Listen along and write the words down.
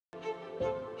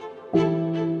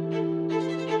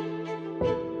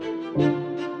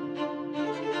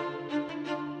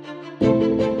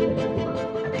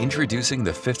Introducing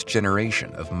the 5th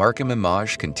generation of Markem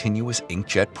Imaje continuous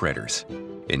inkjet printers.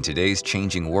 In today's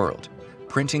changing world,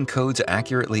 printing codes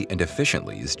accurately and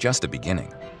efficiently is just the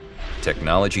beginning.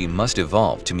 Technology must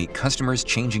evolve to meet customers'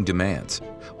 changing demands,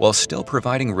 while still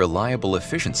providing reliable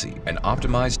efficiency and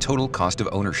optimized total cost of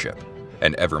ownership,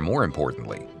 and ever more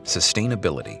importantly,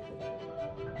 sustainability.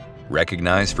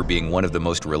 Recognized for being one of the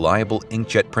most reliable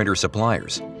inkjet printer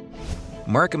suppliers,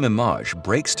 Markem Imaje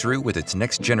breaks through with its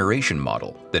next-generation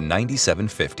model, the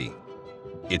 9750.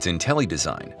 Its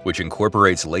IntelliDesign, which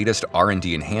incorporates latest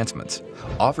R&D enhancements,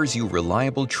 offers you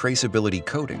reliable traceability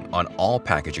coding on all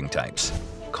packaging types.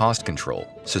 Cost control,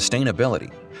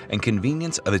 sustainability, and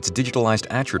convenience of its digitalized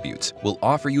attributes will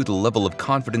offer you the level of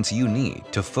confidence you need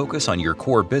to focus on your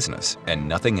core business and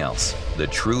nothing else. The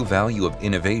true value of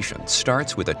innovation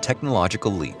starts with a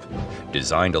technological leap.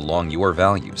 Designed along your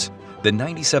values, the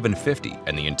 9750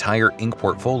 and the entire ink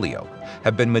portfolio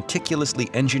have been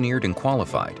meticulously engineered and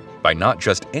qualified by not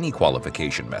just any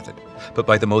qualification method, but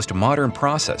by the most modern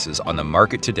processes on the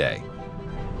market today.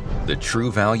 The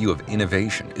true value of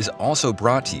innovation is also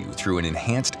brought to you through an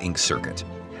enhanced ink circuit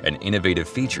and innovative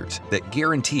features that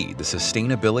guarantee the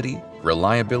sustainability,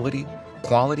 reliability,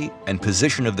 quality, and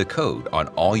position of the code on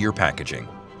all your packaging,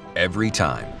 every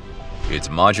time. Its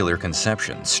modular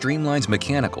conception streamlines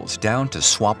mechanicals down to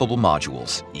swappable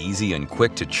modules, easy and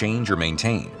quick to change or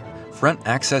maintain. Front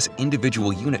access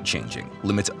individual unit changing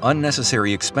limits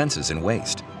unnecessary expenses and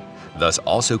waste, thus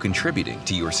also contributing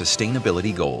to your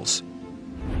sustainability goals.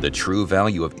 The true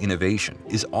value of innovation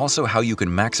is also how you can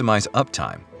maximize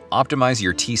uptime, optimize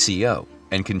your TCO,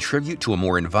 and contribute to a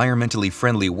more environmentally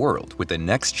friendly world with the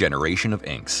next generation of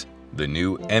inks. The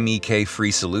new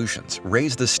MEK-free solutions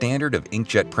raise the standard of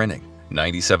inkjet printing.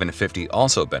 9750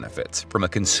 also benefits from a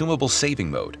consumable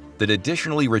saving mode that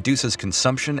additionally reduces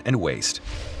consumption and waste.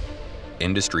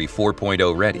 Industry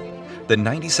 4.0 ready, the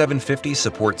 9750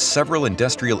 supports several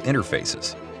industrial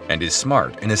interfaces and is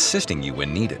smart in assisting you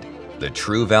when needed. The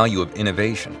true value of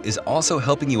innovation is also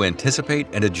helping you anticipate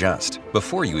and adjust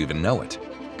before you even know it.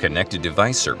 Connected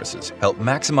device services help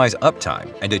maximize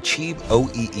uptime and achieve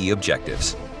OEE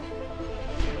objectives.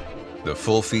 The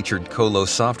full-featured Colo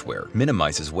software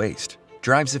minimizes waste,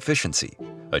 drives efficiency,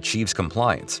 achieves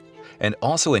compliance, and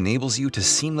also enables you to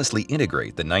seamlessly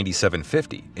integrate the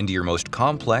 9750 into your most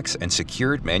complex and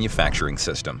secured manufacturing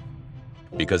system.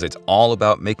 Because it's all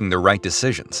about making the right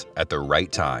decisions at the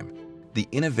right time. The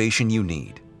innovation you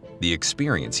need, the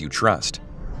experience you trust.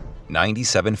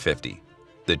 9750,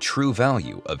 the true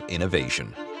value of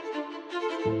innovation.